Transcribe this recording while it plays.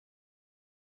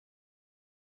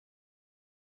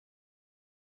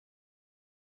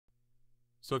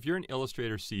So if you're in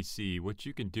Illustrator CC, what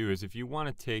you can do is if you want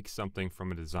to take something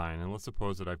from a design, and let's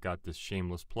suppose that I've got this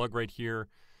shameless plug right here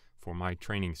for my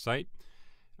training site.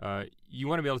 You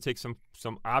want to be able to take some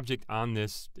object on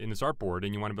this in this artboard,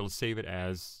 and you want to be able to save it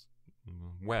as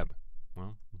web.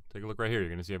 Well, take a look right here. You're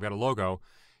going to see I've got a logo.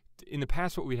 In the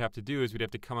past, what we'd have to do is we'd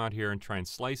have to come out here and try and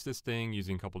slice this thing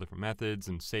using a couple different methods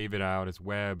and save it out as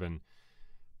web.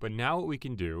 But now what we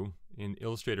can do in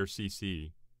Illustrator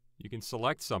CC, you can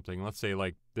select something, let's say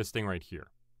like this thing right here.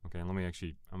 Okay, I'm going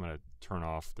to turn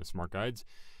off the smart guides.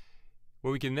 What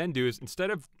we can then do is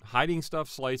instead of hiding stuff,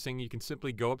 slicing, you can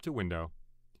simply go up to Window,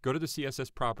 go to the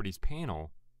CSS Properties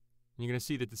panel, and you're going to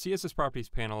see that the CSS Properties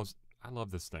panel is, I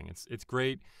love this thing. It's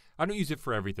great. I don't use it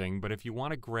for everything, but if you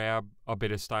want to grab a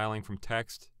bit of styling from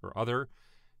text or other,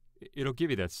 it'll give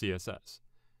you that CSS.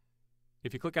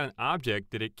 If you click on an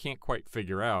object that it can't quite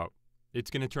figure out,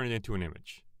 it's going to turn it into an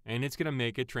image. And it's going to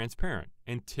make it transparent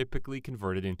and typically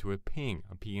convert it into a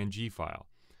PNG file.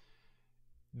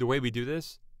 The way we do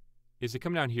this is to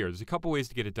come down here. There's a couple ways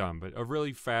to get it done, but a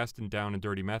really fast and down and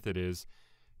dirty method is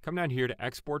come down here to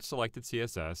Export Selected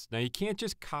CSS. Now you can't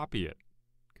just copy it,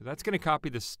 because that's going to copy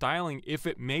the styling if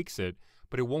it makes it,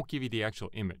 but it won't give you the actual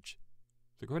image.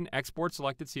 So go ahead and Export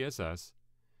Selected CSS,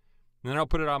 and then I'll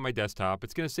put it on my desktop.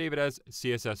 It's going to save it as a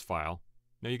CSS file.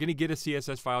 Now you're going to get a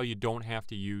CSS file you don't have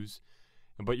to use,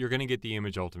 but you're going to get the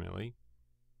image ultimately.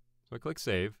 So I click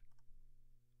Save,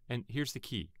 and here's the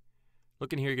key.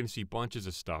 Look in here, you're going to see bunches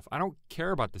of stuff. I don't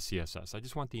care about the CSS. I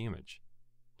just want the image.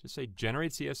 Just say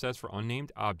Generate CSS for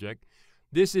unnamed object.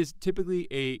 This is typically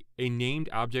a named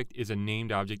object is a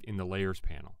named object in the Layers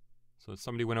panel. So if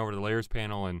somebody went over to the Layers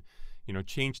panel and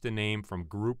changed the name from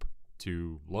group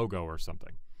to logo or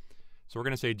something. So we're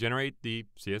going to say Generate the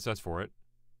CSS for it.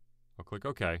 I'll click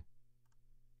OK.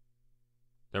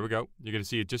 There we go. You're going to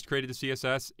see it just created the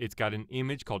CSS. It's got an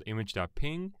image called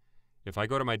image.ping. If I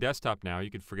go to my desktop now, you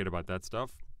can forget about that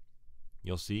stuff.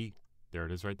 You'll see there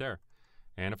it is right there.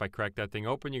 And if I crack that thing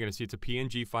open, you're going to see it's a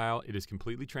PNG file. It is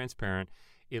completely transparent.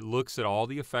 It looks at all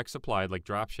the effects applied, like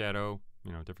drop shadow,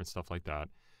 different stuff like that,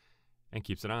 and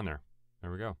keeps it on there.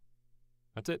 There we go.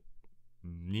 That's it.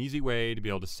 An easy way to be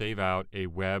able to save out a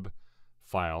web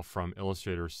file from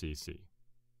Illustrator CC.